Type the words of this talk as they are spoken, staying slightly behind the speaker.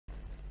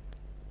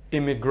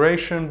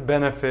immigration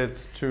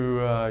benefits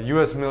to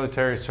U.S.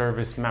 military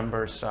service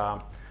members.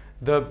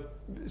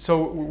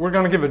 So we're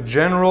going to give a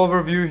general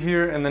overview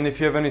here, and then if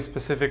you have any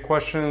specific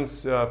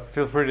questions,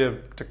 feel free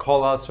to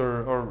call us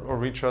or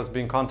reach us,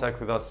 be in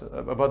contact with us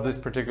about this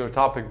particular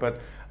topic.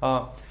 But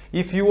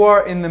if you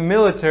are in the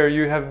military,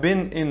 you have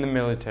been in the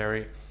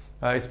military,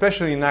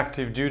 especially in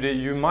active duty,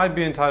 you might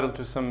be entitled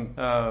to some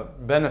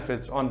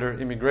benefits under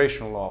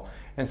immigration law.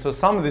 And so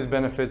some of these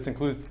benefits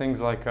include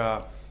things like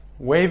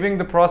waiving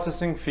the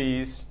processing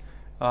fees,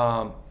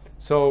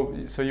 so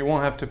you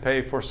won't have to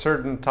pay for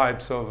certain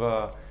types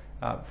of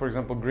for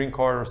example, green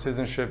card or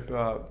citizenship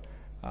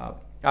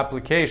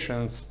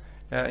applications.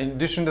 In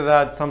addition to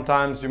that,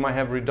 sometimes you might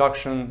have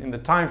reduction in the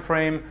time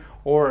frame,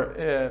 or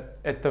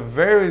at the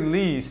very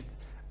least,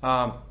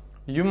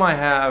 you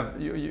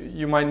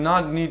might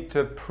not need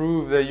to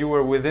prove that you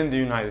were within the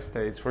United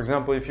States. For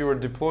example, if you were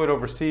deployed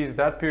overseas,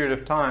 that period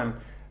of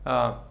time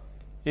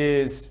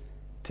is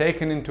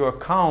taken into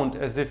account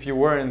as if you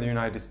were in the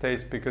United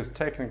States, because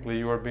technically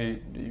you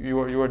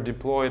are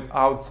deployed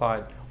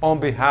outside on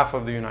behalf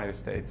of the United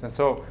States. And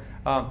so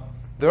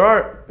there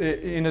are,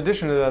 in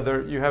addition to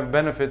that, you have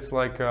benefits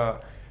like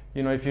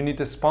if you need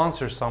to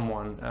sponsor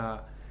someone.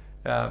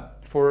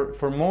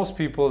 For most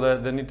people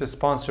that need to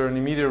sponsor an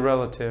immediate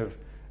relative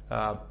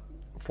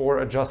for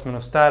adjustment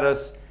of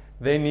status,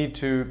 they need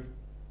to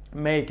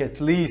make at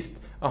least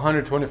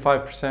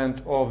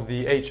 125% of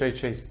the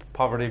HHA's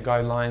poverty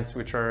guidelines,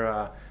 which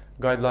are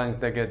guidelines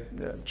that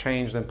get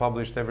changed and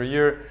published every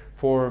year.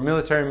 For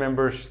military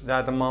members,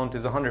 that amount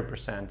is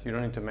 100%. You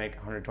don't need to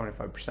make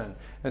 125%.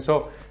 And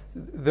so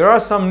there are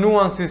some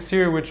nuances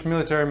here which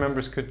military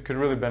members could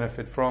really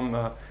benefit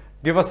from.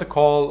 Give us a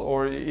call,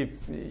 or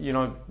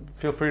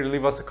feel free to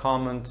leave us a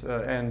comment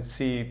and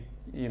see,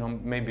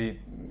 maybe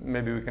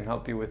we can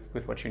help you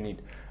with what you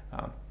need.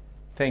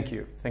 Thank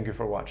you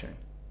for watching.